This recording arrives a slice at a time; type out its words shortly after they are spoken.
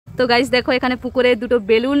তো গাইস দেখো এখানে পুকুরে দুটো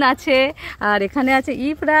বেলুন আছে, আর এখানে আছে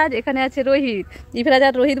ইফরাজ, এখানে আছে রোহিত। ইফরাজ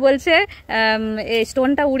আর রোহিত বলছে এই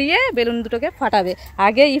স্টোনটা উড়িয়ে বেলুন দুটোকে ফাটাবে।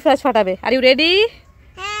 আগে ইফরাজ ফাটাবে। Are you ready?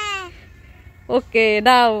 হ্যাঁ। ওকে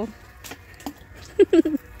দাও।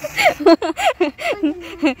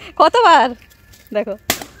 কতবার দেখো।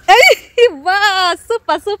 বাহ,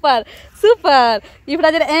 সুপার সুপার সুপার।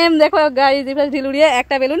 ইফরাজের এম দেখো গাইস, ইফরাজ ঢিল উড়িয়ে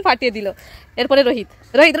একটা বেলুন ফাটিয়ে দিল। এরপরে রোহিত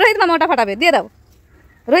রোহিত রোহিত মামা ওটা ফাটাবে, দিয়ে দাও,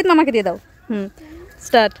 রোহিত মামাকে দিয়ে দাও।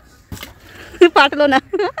 স্টার্ট। ফাটলো না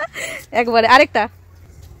একবারে। আরেকটা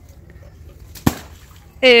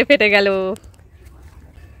ফেটে গেল।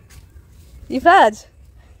 ইফরাজ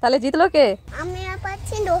তাহলে জিতলো কে? আমিও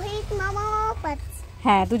পাচ্ছি, রোহিত মামাও পাচ্ছে।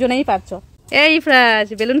 হ্যাঁ দুজনেই পারছো। এই ইফরাজ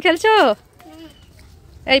বেলুন খেলছো?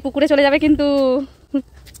 এই পুকুরে চলে যাবে কিন্তু।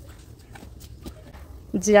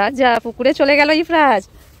 যা যা পুকুরে চলে গেল ইফরাজ।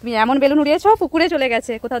 তুমি এমন বেলুন উড়িয়েছো পুকুরে চলে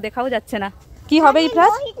গেছে, কোথাও দেখাও যাচ্ছে না। কি হবে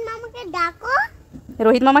ইফরাজ? রোহিত মামাকে ডাকো।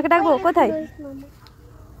 রোহিত মামাকে ডাকবো? কোথায়?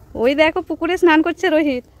 ওই দেখো পুকুরে স্নান করছে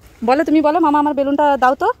রোহিত। বলো, তুমি বলো মামা আমার বেলুনটা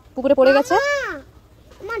দাও তো, পুকুরে পড়ে গেছে।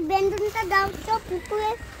 আমার বেলুনটা দাও তো, পুকুরে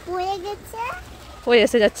পড়ে গেছে। ওই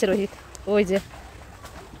এসে যাচ্ছে রোহিত, ওই যে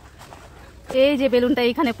এই যে বেলুনটা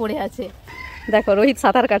এইখানে পড়ে আছে। দেখো রোহিত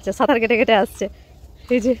সাঁতার কাটছে, সাঁতার কেটে কেটে আসছে।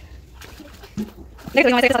 এই যে দেখো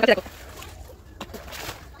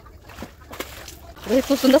রোহিত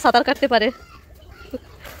খুব সুন্দর সাঁতার কাটতে পারে।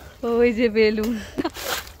 ওই যে বেলুন।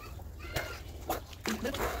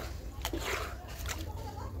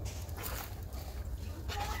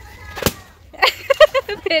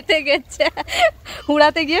 ফেটে গেছে,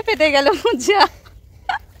 উড়াতে গিয়ে ফেটে গেল। যা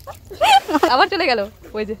আবার চলে গেল।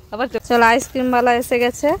 ওই যে আবার চলো, আইসক্রিম বালা এসে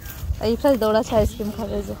গেছে। ইফরাজ দৌড়াচ্ছে আইসক্রিম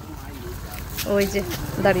খাবে। যে ওই যে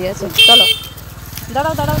দাঁড়িয়ে আছে। চলো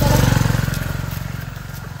দাঁড়াও দাঁড়াও দাঁড়াও।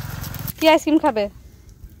 কি আইসক্রিম খাবে?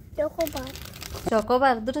 চকোবার।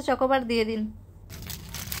 চকোবার? দুটো চকোবার দিয়ে দিন।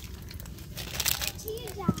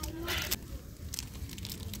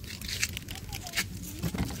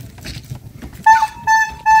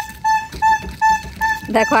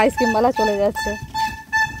 দেখো আইসক্রিম বালা চলে যাচ্ছে।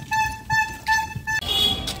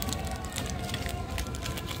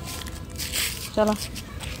 চলো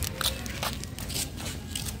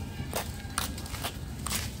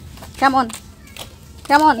কেমন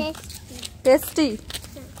কেমন? টেস্টি?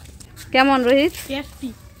 কেমন রোহিত?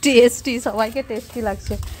 টেস্টি, সবাইকে টেস্টি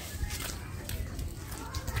লাগছে।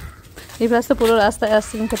 ইফরাজ তো পুরো রাস্তায়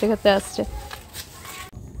আইসক্রিম খেতে খেতে আসছে।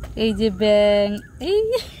 এই যে ব্যাং,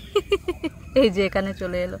 এই যে এখানে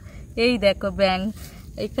চলে এলো। এই দেখো ব্যাং,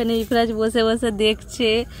 এখানে ইফরাজ বসে বসে দেখছে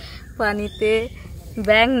পানিতে,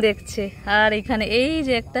 ব্যাং দেখছে। আর এখানে এই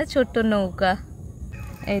যে একটা ছোট্ট নৌকা,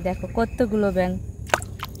 এই দেখো কতগুলো ব্যাং।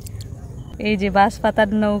 এই যে বাঁশ পাতার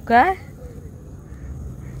নৌকা,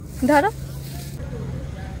 ধরো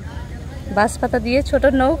বাঁশ পাতা দিয়ে ছোট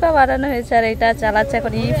নৌকা বানানো হয়েছে। আর এটা চালাচ্ছে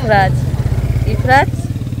এখন ইফরাজ। ইফরাজ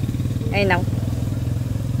এই নাও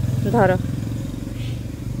ধরো।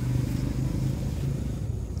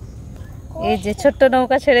 এই যে ছোট্ট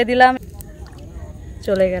নৌকা ছেড়ে দিলাম,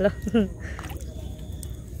 চলে গেল।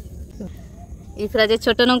 ইফরাজের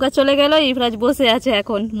ছোট নৌকা চলে গেল। ইফরাজ বসে আছে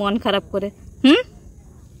এখন মন খারাপ করে।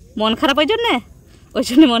 মন খারাপ ওই জন্যে? ওই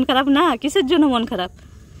জন্য মন খারাপ না, কিসের জন্য মন খারাপ?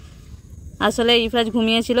 আসলে ইফরাজ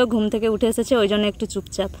ঘুমিয়েছিল, ঘুম থেকে উঠে এসেছে, ওই জন্য একটু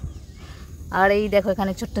চুপচাপ। আর এই দেখো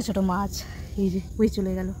এখানে ছোট্ট ছোট মাছ। এই যে ওই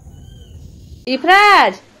চলে গেল।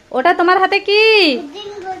 ইফরাজ ওটা তোমার হাতে কি?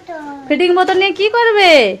 ফিডিং বোতল নিয়ে কি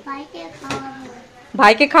করবে?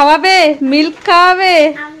 ভাইকে খাওয়াবে? মিল্ক খাওয়াবে?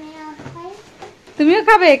 তুমিও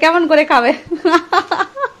খাবে? কেমন করে খাবে?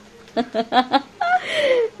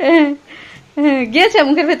 গিয়েছে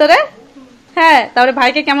মুখের ভেতরে? হ্যাঁ, তারপরে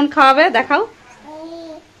ভাইকে কেমন খাওয়াবে দেখাও।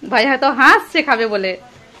 ভাই হয়তো হাসছে খাবে বলে।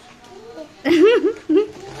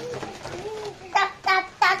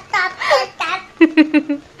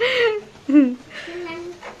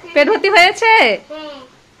 পেট ভর্তি হয়েছে?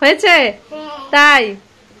 হয়েছে? তাই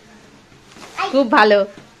খুব ভালো।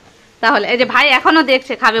 তাহলে এই যে ভাই এখনো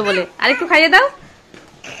দেখছে খাবে বলে, আরেকটু খাইয়ে দাও।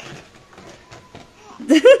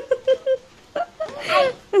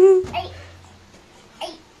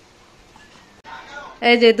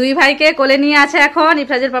 এই যে দুই ভাইকে কোলে নিয়ে আছে এখন।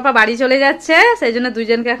 ইফরাজের পাপা বাড়ি চলে যাচ্ছে, সেই জন্য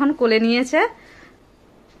দুইজনকে এখন কোলে নিয়েছে।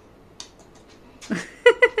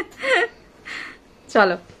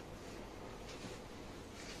 চলো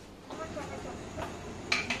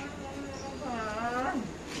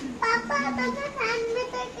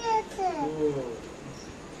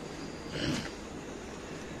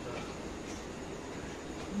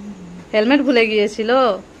হেলমেট ভুলে গিয়েছিল।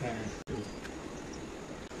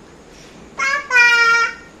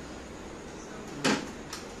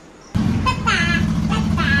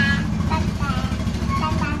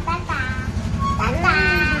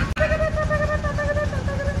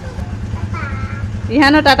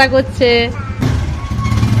 ইহানও টাটা করছে,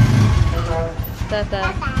 টাটা,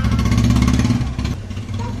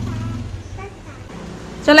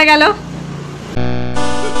 চলে গেল।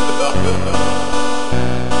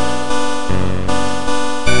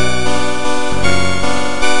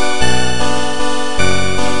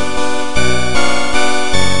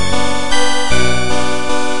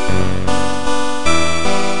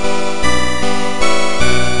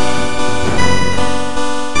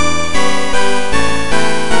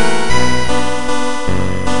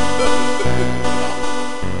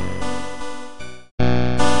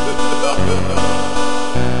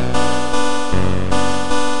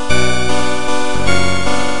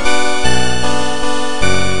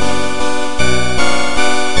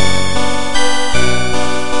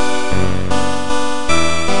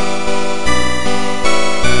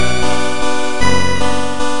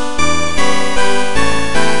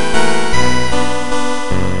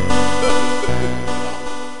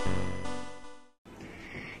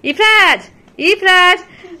 ইফরাজ, ইফরাজ,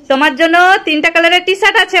 তোমার জন্য 3টা কালারের টি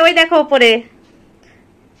শার্ট আছে, ওই দেখো উপরে,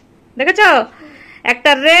 দেখেছো?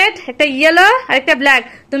 একটা রেড, একটা ইয়েলো আর একটা ব্ল্যাক।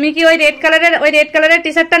 তুমি কি ওই রেড কালারের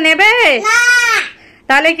টি শার্টটা নেবে?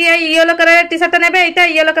 তাহলে কি এই ইয়েলো কালারের টি শার্টটা নেবে? এটা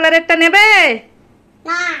ইয়েলো কালারেরটা নেবে?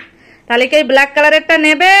 তাহলে কি ওই ব্ল্যাক কালারেরটা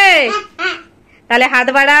নেবে? তাহলে হাত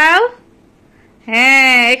বাড়াও।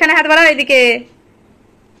 হ্যাঁ, এখানে হাত বাড়াও, এইদিকে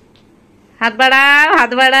হাত বাড়াও,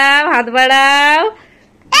 হাত বাড়াও, হাত বাড়াও।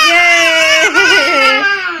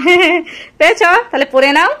 পেয়েছ? তাহলে পরে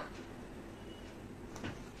নাও।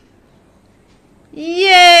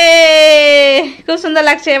 ইয়ে, খুব সুন্দর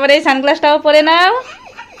লাগছে। এবারে এই সানগ্লাসটাও পরে নাও,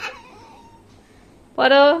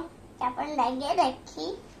 পরো।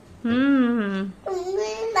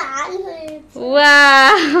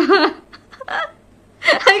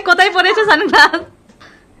 কোথায় পরেছো সানগ্লাস?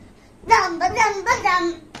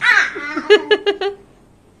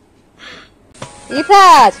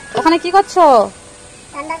 ইফরাজ, ওখানে কি করছো?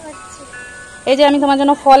 এই যে আমি তোমার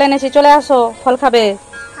জন্য ফল এনেছি, চলে আসো, ফল খাবে?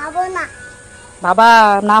 বাবা,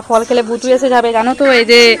 না ফল খেলে ভুতু এসে যাবে, জানো তো? এই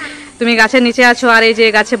যে তুমি গাছের নিচে আছো, আর এই যে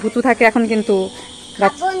গাছে ভুতু থাকে এখন, কিন্তু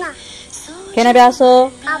খেয়ে নেবে, আসো,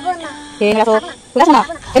 খেয়ে আসো, না?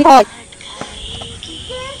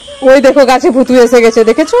 ওই দেখো গাছে ভুতু এসে গেছে,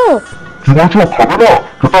 দেখেছো? ঠিক আছে, খাবে না?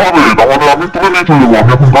 খেতে হবে, তাহলে আমি তুলে নিয়ে চলে যাবো।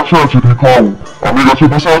 আমি এখন গাছে আছি, তুমি খাও। আমি গাছে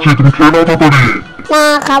বসে আছি, তুমি খেয়ে নাও তাড়াতাড়ি। না,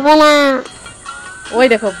 খাবো না। ওই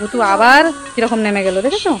দেখো ভুতু আবার কিরকম নেমে গেল,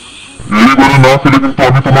 দেখেছো? এইবারে না খেলে কিন্তু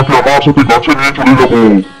আমি তোমাকে আমার সাথে গাছে নিয়ে চলে যাবো।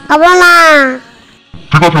 খাবো না।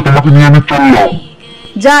 ঠিক আছে, তোমাকে নিয়ে আমি চললাম।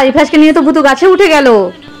 যা, ইফরাজকে নিয়ে তো ভুতু গাছে উঠে গেল।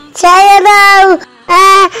 ছেড়ে দাও,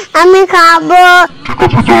 আমি খাবো। ঠিক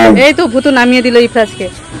আছে, যাও। এই তো ভুতু নামিয়ে দিল ইফরাজকে।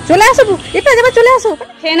 চলে আসো ইফরাজ, এবার চলে আসো,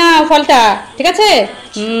 খেয়ে নাও ফলটা, ঠিক আছে?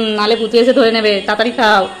 নালে ভুতু এসে ধরে নেবে, তাড়াতাড়ি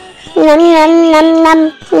খাও।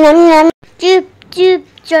 চুপ চুপ,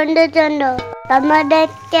 চন্ড চন্ড,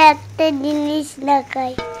 তোমাদেরকে একটা জিনিস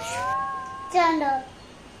দেখাই। চন্ড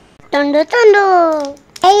চন্ড চন্ড,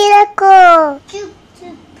 এই দেখো। চুপ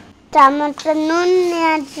চুপ, চামচটা নুন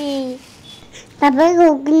নিয়েছি। তারপর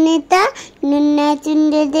ঘুগনিটা নুন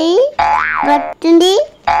চুন্ডে দিই, বটুন্ডি,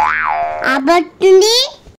 আবার টুন্ডি।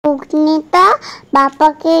 ঘুগনিটা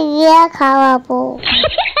বাবাকে গিয়ে খাওয়াবো।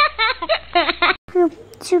 চুপ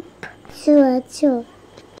চুপ, শুয়েছো?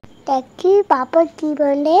 দেখি বাবা কি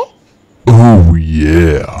বলে।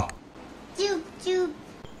 চুপ চুপ,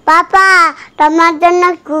 বাবা তোমার জন্য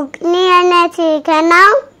ঘুগনি এনেছি, কেন?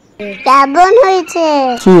 কেমন হয়েছে?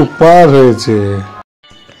 সুপার হয়েছে।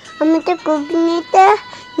 আমি তো ঘুগনিতে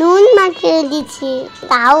নুন মাখিয়ে দিচ্ছি,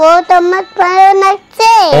 তাও তোমার ভালো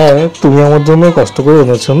লাগছে? হ্যাঁ, তুমি আমার জন্য কষ্ট করে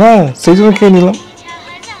এনেছো না, সেই জন্য খেয়ে নিলাম।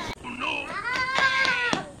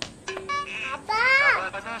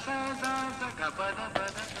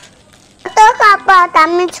 তো খাবার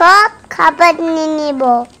আমি সব খাবার নিয়ে নিব।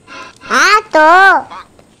 হ্যাঁ তো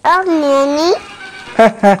সব নিয়ে নি।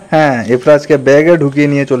 হ্যাঁ, ইফরাজকে ব্যাগে ঢুকিয়ে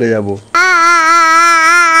নিয়ে চলে যাব।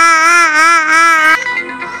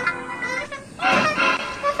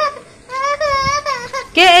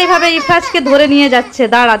 কে এইভাবে ইফরাজকে ধরে নিয়ে যাচ্ছে?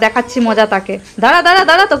 দাঁড়া, দেখাচ্ছি মজা তাকে। দাঁড়া দাঁড়া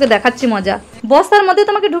দাঁড়া, তোকে দেখাচ্ছি মজা। বস্তার মধ্যে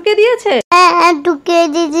তোমাকে ঢুকিয়ে দিয়েছে? হ্যাঁ, ঢুকিয়ে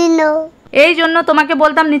দিয়েছিল। এই জন্য তোমাকে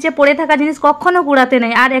বলতাম নিচে পড়ে থাকা জিনিস কখনো কুড়াতে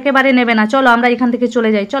নেই, আর একেবারে নেবে না। চলো আমরা এখান থেকে চলে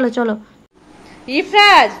যাই, চলো চলো।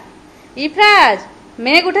 ইফরাজ, ইফরাজ,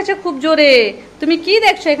 মেঘ উঠেছে খুব জোরে। তুমি কি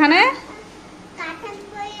দেখছো এখানে?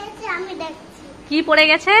 কি পড়ে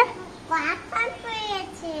গেছে?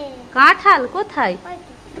 কাঁঠাল কোথায়?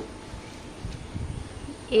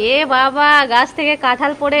 এ বাবা, গাছ থেকে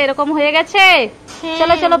কাঁঠাল পড়ে এরকম হয়ে গেছে।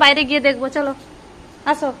 চলো চলো বাইরে গিয়ে দেখবো, চলো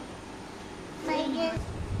আসো।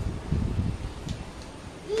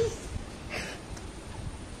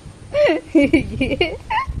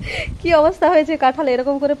 কি অবস্থা হয়েছে কাঁঠাল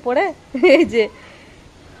এরকম করে পড়ে, এই যে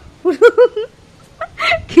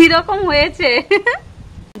কিরকম হয়েছে।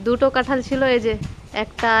 দুটো কাঁঠাল ছিল, এই যে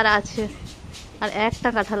একটা আর আছে, আর একটা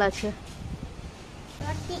কাঁঠাল আছে।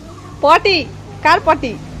 পটি কার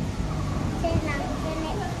পটি?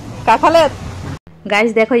 কাঁঠালের।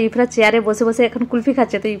 গাইস দেখো ইফরাজ চেয়ারে বসে বসে এখন কুলফি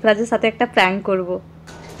খাচ্ছে, তো ইফরাজের সাথে একটা প্র্যাঙ্ক করব।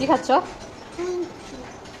 কি খাচ্ছ?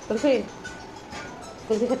 কুলফি?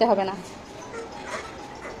 কুলফি খেতে হবে না,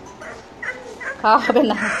 খাওয়া হবে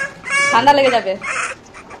না, ঠান্ডা লেগে যাবে।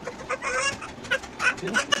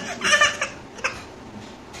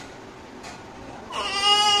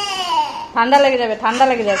 ঠান্ডা লেগে যাবে, ঠান্ডা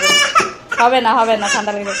লেগে যাবে, হবে না হবে না,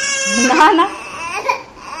 ঠান্ডা লেগে যাবে। না না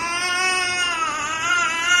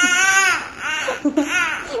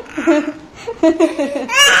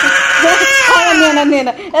নিয়ে না নিয়ে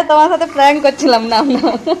না, তোমার সাথে প্র্যাঙ্ক করছিলাম। না না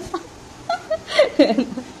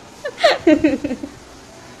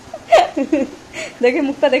দেখি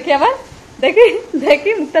মুখটা দেখি, আবার দেখি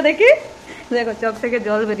দেখি মুখটা দেখি, দেখো চোখ থেকে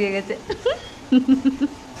জল বেরিয়ে গেছে।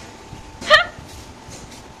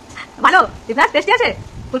 ভালো ইফরাজ, টেস্টি আছে,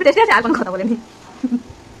 কুলফি টেস্টি আছে, আর কোনো কথা বলেনি,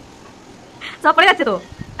 সব পড়ে যাচ্ছে তো।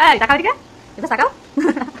 এই টাকা দিকে এটা টাকাও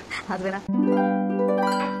হাসবে না।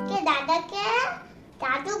 দাদাকে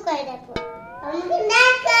দাদু করে দেবো, আমাকে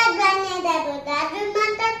নেট কার্ড বানিয়ে দেবো, দাদুর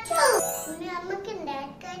মাথা ছু। তুমি আমাকে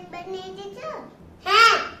নেট কার্ড বানিয়ে দিছো?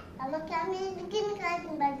 হ্যাঁ, আমাকে আমি স্কিন কার্ড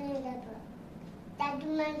বানিয়ে দেবো,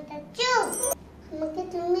 দাদুর মাথা ছু। আমাকে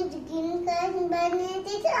তুমি স্কিন কার্ড বানিয়ে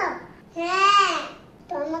দিছো? হ্যাঁ,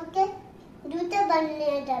 তোমাকে জুতো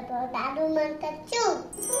বানিয়ে দেবো, দাদুর মাথা ছু।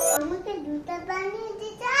 আমাকে জুতো বানিয়ে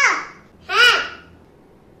দিছো? হ্যাঁ,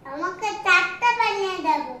 আমাকে চারটা বানিয়ে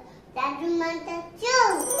দেবো, দাদুর মাথা ছু।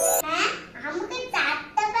 হ্যাঁ, আমাকে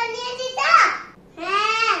চারটা বানিয়ে দিতো?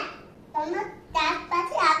 হ্যাঁ, তোমার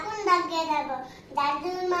চারপাশে আগুন লাগিয়ে দেবো,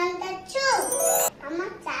 দাদুর মাথা ছু।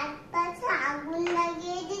 আমার চারপাশে আগুন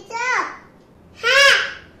লাগিয়ে দিতো? হ্যাঁ,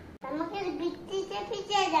 আমাকে বৃষ্টিতে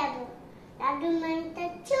ভিজে দেবো, দাদুর মাথা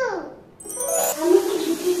ছু। আমাকে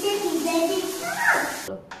বৃষ্টিতে ভিজে দিতো?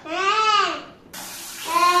 হ্যাঁ।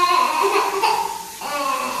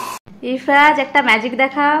 ইফরাজ একটা ম্যাজিক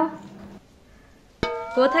দেখাও।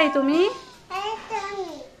 কোথায় তুমি?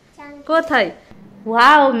 কোথায়?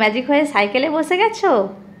 ওয়াও, ম্যাজিক হয়ে সাইকেলে বসে গেছো,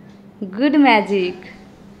 গুড ম্যাজিক।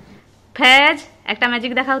 ফ্যাজ একটা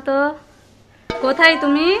ম্যাজিক দেখাও তো। কোথায়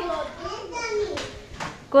তুমি?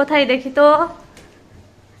 কোথায় দেখি তো।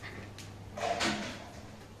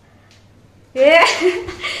 এ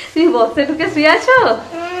তুমি বক্সে ঢুকে শুয়ে আছো,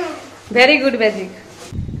 ভেরি গুড ম্যাজিক।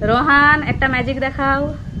 রোহান একটা ম্যাজিক দেখাও।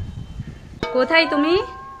 কোথায় তুমি?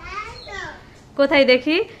 কোথায়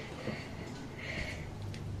দেখি।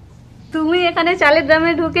 তুমি এখানে চালের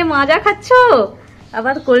ড্রামে ঢুকে মাজা খাচ্ছো,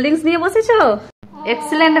 আবার কোল্ড ड्रिंक्स নিয়ে বসেছো।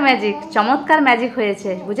 এক্সিলেন্ট ম্যাজিক, চমৎকার ম্যাজিক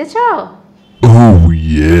হয়েছে, বুঝেছো? Oh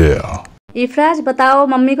yeah. इफराज बताओ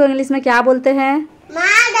मम्मी को इंग्लिश में क्या बोलते हैं?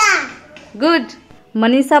 मादा। गुड।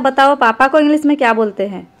 मनीषा बताओ पापा को इंग्लिश में क्या बोलते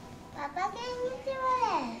हैं? पापा के इंग्लिश में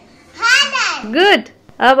बोले फादर। गुड।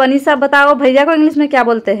 अब अनीसा बताओ भैया को इंग्लिश में क्या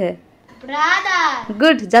बोलते हैं? ब्रदर।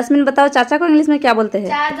 गुड। जस्मिन बताओ चाचा को इंग्लिश में क्या बोलते हैं?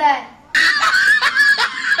 चादर।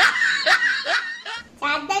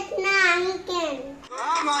 चादर ना अंकल।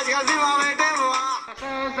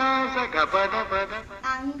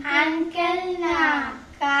 अंकल ना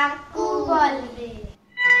काकू बोलते।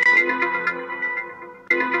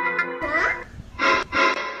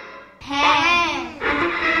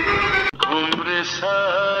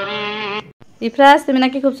 ইফরাজ তুমি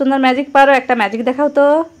নাকি খুব সুন্দর ম্যাজিক পারো, একটা ম্যাজিক দেখাও তো।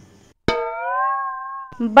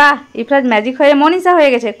 বাহ, ইফরাজ ম্যাজিক হয়ে মনীষা হয়ে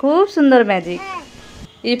গেছে, খুব সুন্দর ম্যাজিক।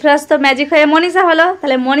 ইফরাজ তো ম্যাজিক হয়ে মনীষা হলো,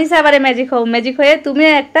 তাহলে মনীষা এবারে ম্যাজিক হও, ম্যাজিক হয়ে তুমি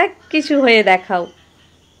একটা কিছু হয়ে দেখাও।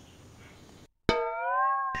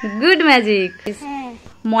 Good magic.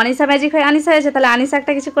 মনীষা ম্যাজিক হয়ে আনিসা হয়েছে, তাহলে আনিসা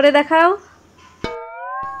একটা কিছু করে দেখাও।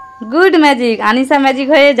 Good magic. আনিসা ম্যাজিক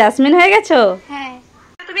হয়ে জাসমিন হয়ে গেছো। হ্যাঁ।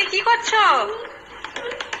 তুমি কি করছো?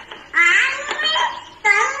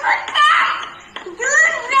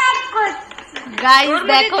 গাইস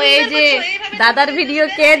দেখো, এই যে দাদার ভিডিও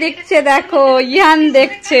কে দেখছে, দেখো ইহান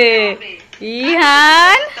দেখছে।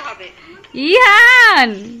 ইহান ইহান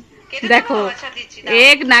দেখো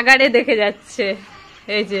এক নাগাড়ে দেখে যাচ্ছে।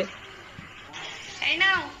 এই যে এই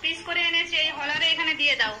নাও পিস করে এনেছি, এই হলারে এখানে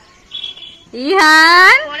দিয়ে দাও,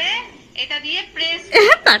 ইহান করে এটা দিয়ে প্রেস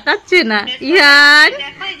তাকাচ্ছে না। ইহান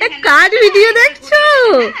কার ভিডিও দেখছো?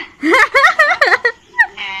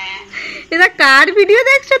 এটা কার ভিডিও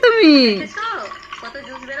দেখছো তুমি? কত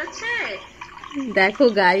জুস বেরোচ্ছে দেখো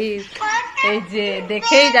গাইস, এই যে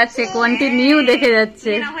দেখেই যাচ্ছে, কন্টিনিউ দেখে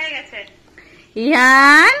যাচ্ছে। হয়ে গেছে।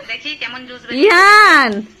 ইহান, দেখি কেমন juice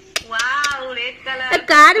Ihan, wow red colour.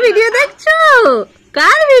 কার ভিডিও দেখছো?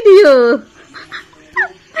 কার ভিডিও?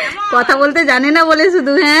 কথা বলতে জানে না বলে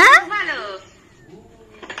শুধু। হ্যাঁ ভালো।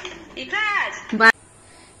 ইফরাজ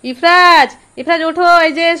ইফরাজ, ইফরাজ ওঠো,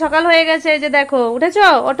 এই যে সকাল হয়ে গেছে, এই যে দেখো উঠেছো,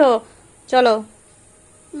 ওঠো চলো।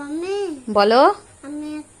 মাম্মি, বলো। আমি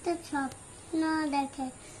একটা স্বপ্ন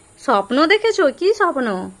দেখেছি। স্বপ্ন দেখেছো? কি স্বপ্ন?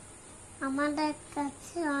 আমাদের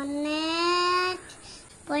কাছে অনেক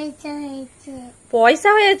পয়সা হয়েছে। পয়সা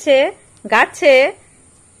হয়েছে গাছে?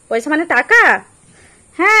 পয়সা মানে টাকা?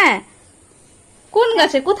 হ্যাঁ, কোন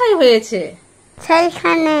গাছে, কোথায় হয়েছে?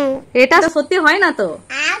 সেইখানে এটা সত্যি হয় না তো।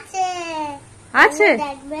 আছে। আছে?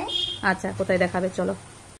 দেখবে? আচ্ছা, কোথায় দেখাবে চলো,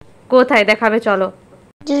 কোথায় দেখাবে চলো,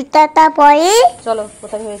 জুতাটা পরে চলো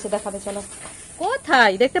কোথায় হয়েছে দেখাবে চলো।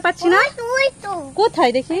 কোথায় দেখতে পাচ্ছি না। তুই তো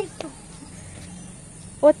কোথায় দেখি?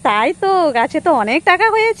 ও তাই তো, গাছে তো অনেক টাকা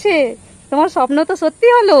হয়েছে। তোমার স্বপ্ন তো সত্যি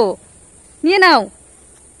হলো। নিয়ে নাও।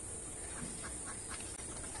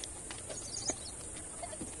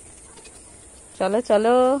 চলো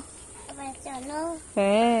চলো। এবার চলো।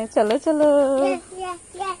 হ্যাঁ চলো চলো।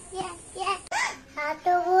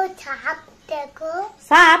 সাপ দেখো।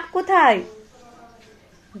 সাপ কোথায়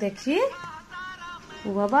দেখি? ও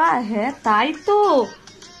বাবা, হ্যাঁ তাই তো।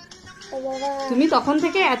 ও বাবা, তুমি তখন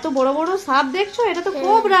থেকে এত বড় বড় সাপ দেখছো? এটা তো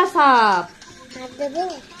কোবরা সাপ। হাত দেবো?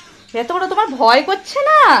 এত বড়, তোমার ভয় করছে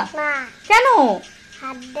না? না, কেন?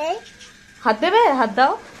 হাত দে। হাত দেবে? হাত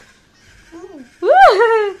দাও।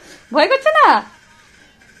 ভয় করছে না?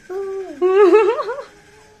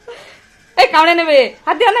 এই কামড়ে নেবে,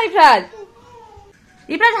 হাত দিও না ইফরাজ।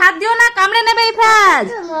 ইফরাজ হাত দিও না, কামড়ে নেবে ইফরাজ।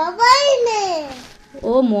 মোবাইলে।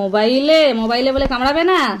 ও মোবাইলে, মোবাইলে বলে কামড়াবে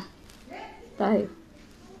না? তাই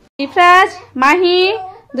ইফরাজ, মাহি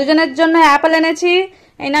দুজনের জন্য অ্যাপেল এনেছি।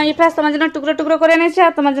 এই নাও ইফরাজ, তোমার জন্য টুকরো টুকরো করে এনেছি,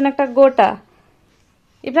 আর তোমার জন্য একটা গোটা।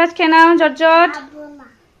 ইফরাজ খেয়ে নাও জটজট। খাবো না,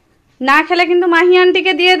 না খেলে কিন্তু মাহি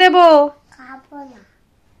আন্টিকে দিয়ে দেবো। খাবো না।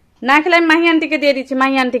 না খেলে আমি মাহি আন্টিকে দিয়ে দিচ্ছি,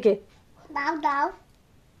 মাহি আন্টিকে। দাও দাও,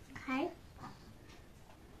 খাই।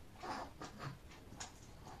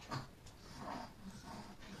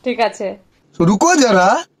 ঠিক আছে। रुको जरा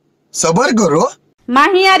सबर करो।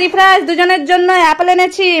 মাহি আর ইফরাজ দুজনের জন্য অ্যাপেল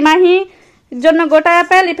এনেছি। মাহি জন্য গোটা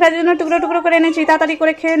অ্যাপেল, ইফরাজের জন্য টুকরো টুকরো করে এনেছি। তাড়াতাড়ি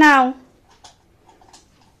করে খেয়ে নাও।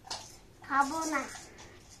 খাবো না।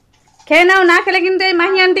 খেয়ে নাও, না খেলে কিন্তু এই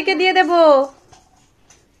মাহি আন্টিকে দিয়ে দেবো।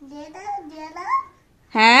 দিয়ে দাও, দিয়ে দাও।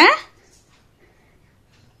 হ্যাঁ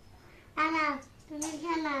না না, তুমি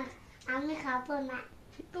খেয়ে না, আমি খাবো না।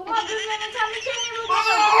 তোমার জন্য এনেছি, আমি খেয়ে নেবো।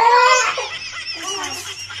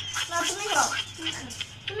 না তুমি খাও,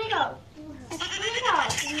 তুমি খাও, তুমি খাও,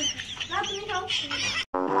 না তুমি খাও।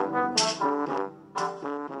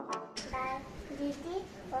 দিদি,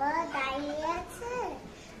 ও দাঁড়িয়ে আছে,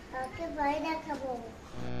 ওকে ভয় দেখাবো।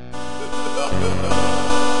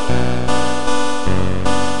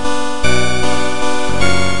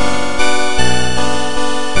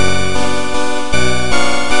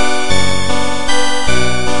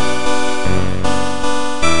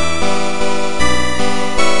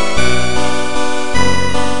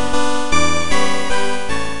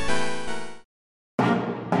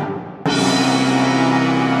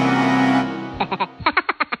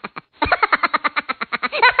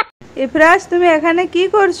 ইফরাজ, তুমি এখানে কি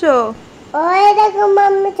করছো? ওই দেখো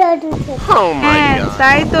মাম্মি চড়ছে। হ্যাঁ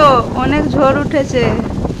তাই তো, অনেক ঝড় উঠেছে।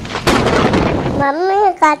 মাম্মি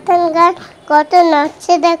কাঁঠাল গাছ কত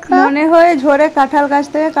নড়ছে দেখো। মনে হয় ঝড়ে কাঁঠাল গাছ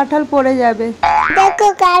থেকে কাঁঠাল পড়ে যাবে। দেখো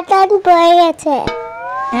কাঁঠাল পড়ে গেছে।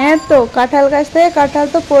 হ্যাঁ তো, কাঁঠাল গাছ থেকে কাঁঠাল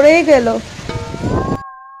তো পড়েই গেল।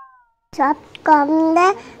 সব কম দে,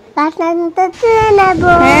 কাঁঠালটা তুলে নেব।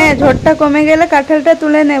 হ্যাঁ, ঝড়টা কমে গেলে কাঁঠালটা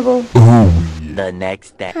তুলে নেব।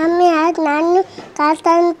 আমি আর নানু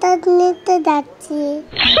কাঁঠালটা নিতে যাচ্ছি।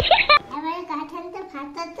 এবারে কাঁঠালটা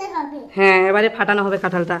ফাটাতে হবে। হ্যাঁ, এবারে ফাটানো হবে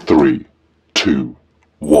কাঁঠালটা। 3, 2,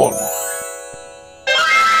 1.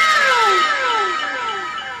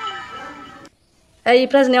 এই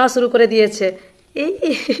ইফরাজ নেওয়া শুরু করে দিয়েছে। এই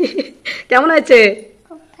কেমন হয়েছে?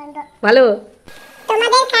 খুব ভালো। ভালো?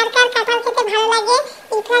 তোমাদের কার কার কাঁঠাল খেতে ভালো লাগে?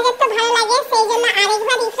 ইফরাজের তো ভালো লাগে, সেই জন্য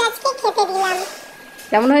আরেকবার ইফরাজকে খেতে দিলাম।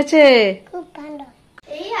 কেমন হয়েছে? খুব ভালো।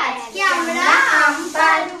 এই আজকে আমরা আম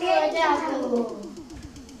পাড়তে যাব।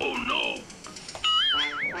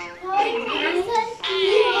 কি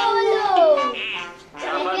হলো?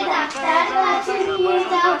 আমাকে ডাক্তার কাছে নিয়ে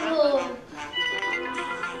যাব।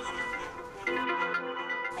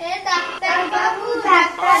 এ ডাক্তার বাবু,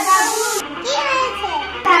 ডাক্তার বাবু, কি হয়েছে?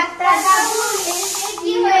 ডাক্তার বাবু,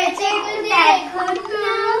 কি হয়েছে একটু দেখুন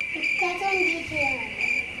না। কেমন দিতে?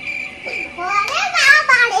 ওরে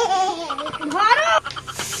বাবা রে। ধরো।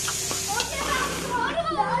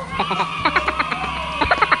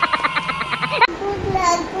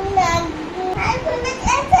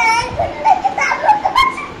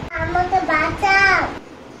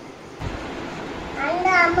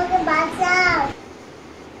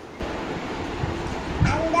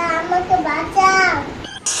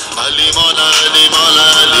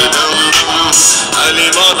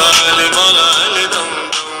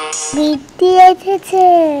 বৃষ্টি এসেছে,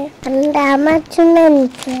 ঠান্ডা আমার চুলে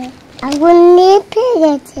নিচ্ছে, আগুন নিয়ে ফিরে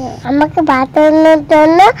গেছে, আমাকে বাঁচানোর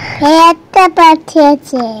জন্য একটা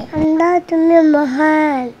পাঠিয়েছে। ঠান্ডা তুমি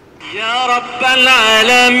মহান। ইয়া রাব্বাল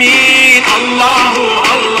আলামিন, আল্লাহু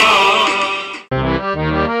আল্লাহ।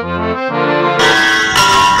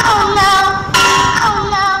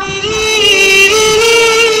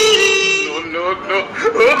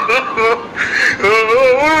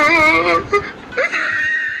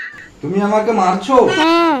 তুমি আমাকে মারছো?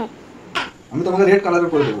 হ্যাঁ। আমি তোমাকে রেড কালার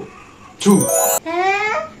করে দেবো। ছু।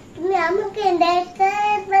 হ্যাঁ, তুমি আমাকে রেড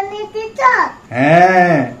কালার বানিয়ে দিচ্ছ।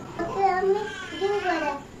 হ্যাঁ। আমি গ্রিন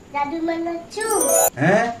কালার জাদু বানাচ্ছি।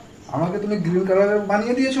 হ্যাঁ, আমাকে তুমি গ্রিন কালারের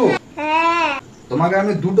বানিয়ে দিয়েছো। হ্যাঁ। তোমাকে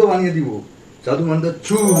আমি দুটো বানিয়ে দিব, জাদু মন্ত্র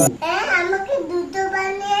ছু। হ্যাঁ, আমাকে দুটো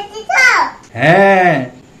বানিয়ে দিচ্ছ। হ্যাঁ।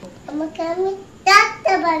 আমাকে আমি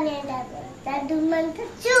চারটা বানিয়ে দেবো, জাদু মন্ত্র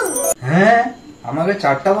ছু। হ্যাঁ, আমাকে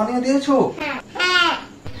চারটা বানিয়ে দিয়েছো। হ্যাঁ।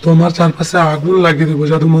 তোমার চারপাশে আগুন লাগিয়ে দেবো,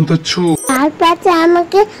 জাদু মন্ত্র ছু। তারপরে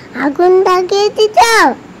আমাকে আগুন লাগিয়ে দিচ্ছ।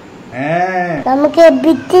 হ্যাঁ। আমাকে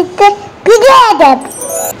বৃষ্টিতে ভিজিয়ে দেব।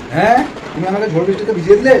 হ্যাঁ, তুমি আমাকে ঝড় বৃষ্টিতে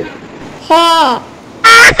ভিজিয়ে দিলে। হ্যাঁ।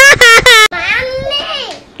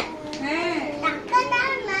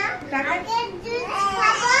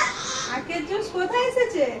 আখের জুস কোথায়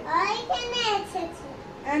এসেছে?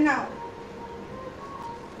 নাও।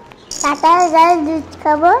 দুধ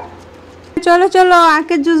খাবো। চলো চলো,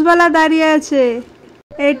 আখের জুসওয়ালা দাঁড়িয়ে আছে।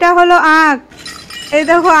 এটা হলো আখ, এই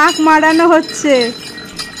দেখো আখ মাড়ানো হচ্ছে,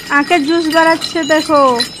 আখের জুস বানাচ্ছে দেখো।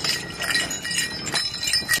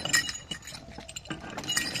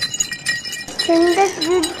 সুন্দর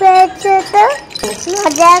দুধ পেয়েছে তো,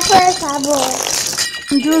 মজা করে খাবো।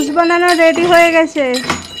 জুস বানানো রেডি হয়ে গেছে,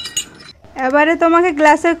 এবারে তোমাকে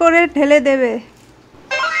গ্লাসে করে ঢেলে দেবে।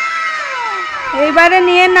 এইবারে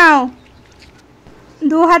নিয়ে নাও,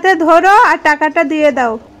 দু হাতে ধরো আর টাকাটা দিয়ে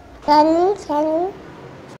দাও।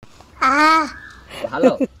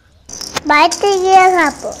 ভালো বাড়িতে গিয়ে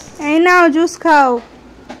খাবো। এই নাও জুস খাও।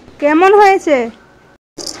 কেমন হয়েছে?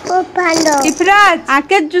 খুব ভালো। ইফরাজ,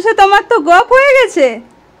 আখের জুসে তোমার তো গপ হয়ে গেছে।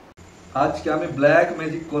 আজকে আমি ব্ল্যাক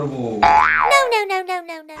ম্যাজিক করব।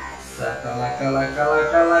 লাকা লাকা লাকা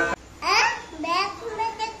লাকা। ব্যাগ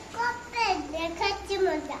মেরে করতে দেখাচ্ছি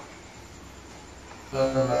মজা।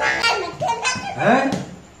 হ্যাঁ,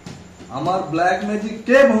 আমার ব্ল্যাক ম্যাজিক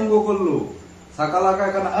কে ভঙ্গ করলো? সাকালাকা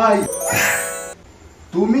এখানে আই।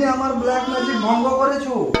 তুমি আমার ব্ল্যাক ম্যাজিক ভঙ্গ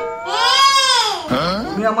করেছো।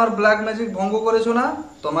 তুমি আমার ব্ল্যাক ম্যাজিক ভঙ্গ করেছো না?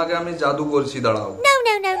 তোমাকে আমি জাদু করছি, দাঁড়াও।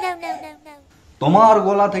 তোমার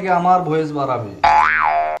গলা থেকে আমার ভয়েস বাড়াবে।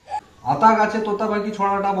 আতা গাছে তোতা পাখি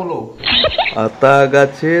ছড়াটা বলো। আতা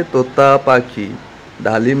গাছে তোতা পাখি,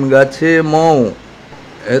 ডালিম গাছে মৌ,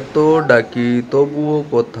 এত ডাকি তবুও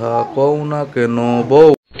কথা কও না কেন বউ।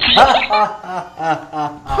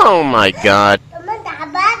 Oh my god. তোমার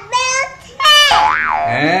দাবার বেরোচ্ছে।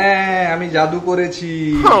 হ্যাঁ, আমি জাদু করেছি।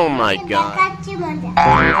 Oh my god. দেখাচ্ছি মজা।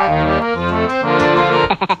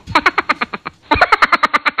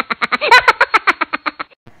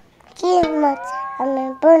 কি মজা, আমি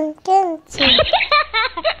বোন কিনছি।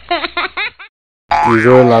 কি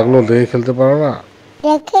জোরে লাগলো, দেখে খেলতে পারো না?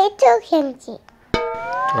 দেখেই তো খেলছি।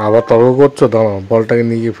 আবার তর্ক করছো, দাঁড়াও বলটাকে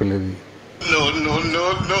নিয়ে গিয়ে ফেলে দিই।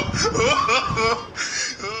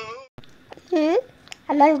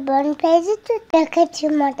 আমার বোন পেয়েছি তো, দেখাচ্ছি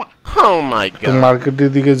মজা। Oh my তো god. মার্কেটের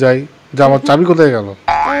দিকে যাই, যে আমার চাবি কোথায় গেল?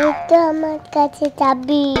 এই তো আমার কাছে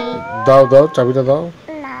চাবি। দাও দাও, চাবিটা দাও।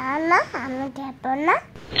 না না, আমি দেব না।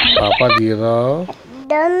 পাপা দিয়ে দাও।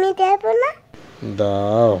 আমি দেব না।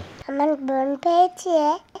 দাও। আমার বোন পেয়েছে,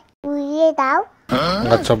 উড়িয়ে দাও।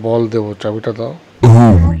 আচ্ছা বল দেবো, চাবিটা দাও।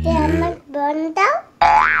 আমাকে আমার বোন দাও।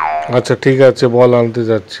 আচ্ছা ঠিক আছে, বল আনতে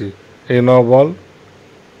যাচ্ছি। এই নাও বল,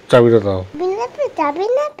 চাবিটা দাও। চাবি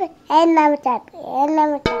নেবে? এর নাম চাবি, এর নাম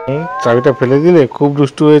চাবি। চাবিটা ফেলে দিলে, খুব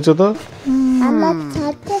দুষ্টু হয়েছে তো। আমার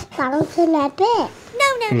সাথে পাংশে নেবে?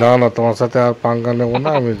 না না, তোমার সাথে আর পাঙ্গা নেবো না,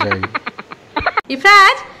 আমি যাই।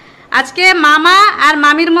 ইফরাজ, আজকে মামা আর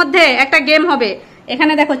মামির মধ্যে একটা গেম হবে।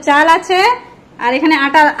 এখানে দেখো চাল আছে আর এখানে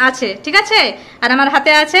আটা আছে, ঠিক আছে? আর আমার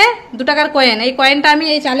হাতে আছে 2 টাকার কয়েন। এই কয়েনটা আমি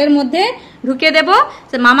এই চালের মধ্যে ঢুকিয়ে দেবো।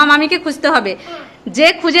 মামা মামিকে খুঁজতে হবে, যে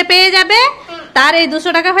খুঁজে পেয়ে যাবে তার এই 200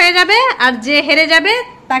 টাকা হয়ে যাবে, আর যে হেরে যাবে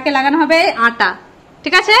তাকে লাগানো হবে আটা,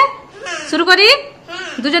 ঠিক আছে? শুরু করি।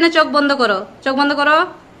 দুজনে চোখ বন্ধ করো, চোখ বন্ধ করো,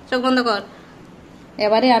 চোখ বন্ধ কর।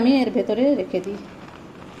 এবারে আমি এর ভেতরে রেখে দিই।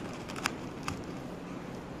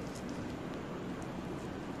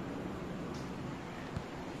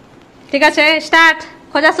 ঠিক আছে, স্টার্ট।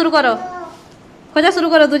 খোঁজা শুরু করো, খোঁজা শুরু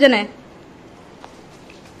করো দুজনে।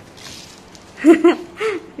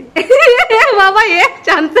 বাবা এক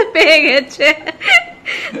চান্সে পেয়ে গেছে,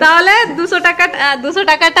 তাহলে 200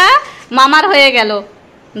 টাকাটা মামার হয়ে গেল।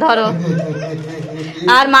 ধরো,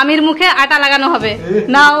 আর মামির মুখে আটা লাগানো হবে।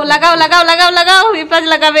 নাও, লাগাও লাগাও লাগাও লাগাও, ইফরাজ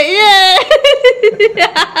লাগাবে। ইয়ে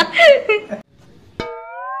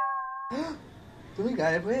তুমি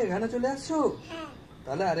গায়েব হয়ে এখানে চলে আসছো?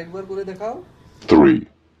 তাহলে আরেকবার করে দেখাও। 3,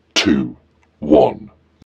 2, 1.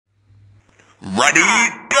 Ready,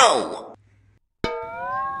 go!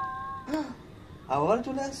 আবার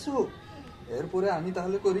চলে আসছো? এরপরে আমি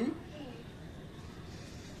তাহলে করি।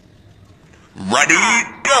 Ready,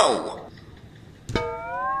 go!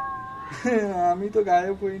 আমি তো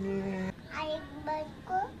গায়েব হইনি। আরেকবার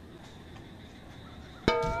কো।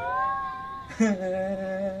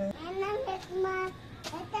 না দেখমা,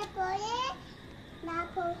 এটা পরে না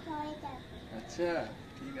হয়ে যাবে। আচ্ছা,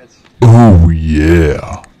 ঠিক আছে। Oh yeah.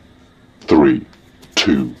 3,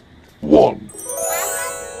 2, 1.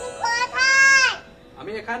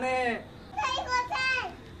 আমি এখানে।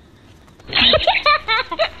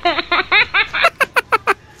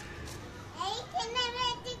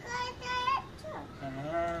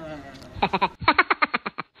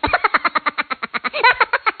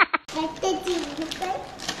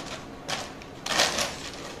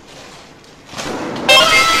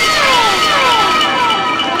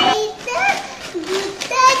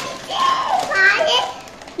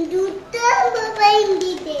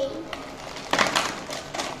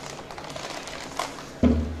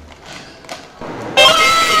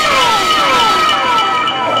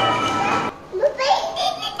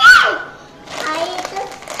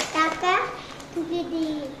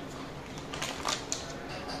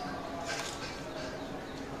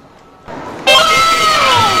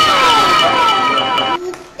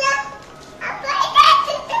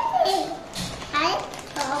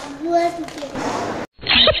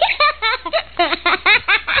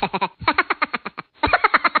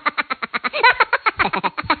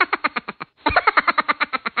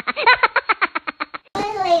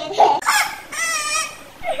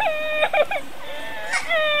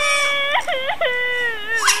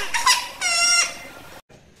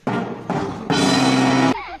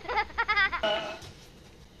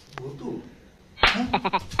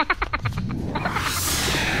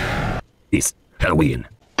 It's Halloween.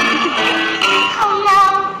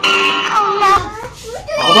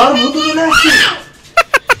 আবার ভূত চলে আসছে।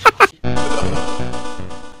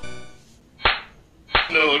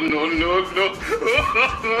 No, no, no, no.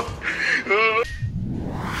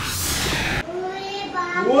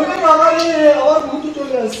 ওরে বাবা রে, আবার ভূত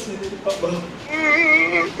চলে আসছে।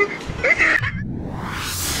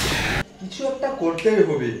 কিছু একটা করতেই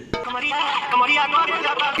হবে।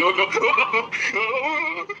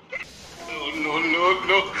 No, no,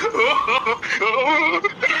 no.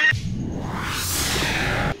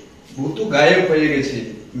 ভূত গায়েব হয়ে গেছে,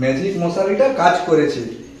 ম্যাজিক মশারিটা কাজ করেছে।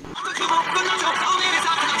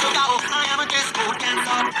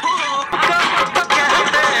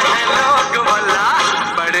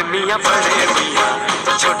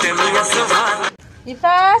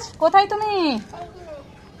 ইফরাজ, কোথায় তুমি?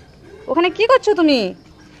 ওখানে কি করছো তুমি?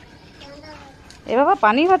 এ বাবা,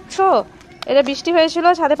 পানি খাচ্ছ? এটা বৃষ্টি হয়েছিল,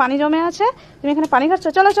 ছাদে পানি জমে আছে, তুমি এখানে পানি খাচ্ছ?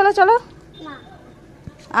 চলো চলো চলো,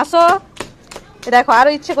 আসো। দেখো, আরো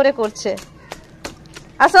ইচ্ছে করে করছে।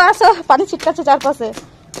 আসো আসো, পানি ছিটকাচ্ছে চারপাশে।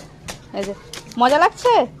 এই যে, মজা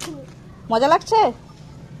লাগছে? মজা লাগছে?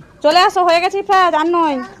 চলে আসো, হয়ে গেছে ইফরাজ, আর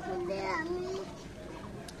নয়।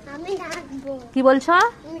 আমি নাচবো। কি বলছো?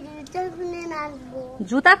 আমি জুতো খুলে নাচবো।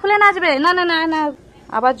 জুতা খুলে নাচবে? না না না না,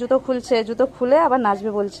 আবার জুতো খুলছে, জুতো খুলে আবার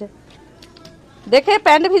নাচবে বলছে। দেখে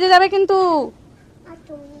প্যান্ট ভিজে যাবে কিন্তু। আর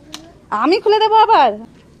তুমি? আমি খুলে দেবো আবার।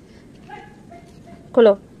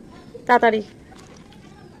 খোলো তাড়াতাড়ি,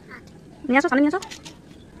 নিয়ে আসো, নিয়ে আসো।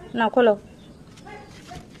 না, খোলো।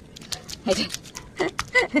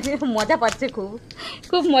 মজা পাচ্ছে, খুব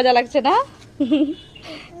খুব মজা লাগছে না?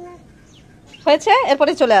 হয়েছে,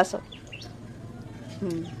 এরপরে চলে আসো।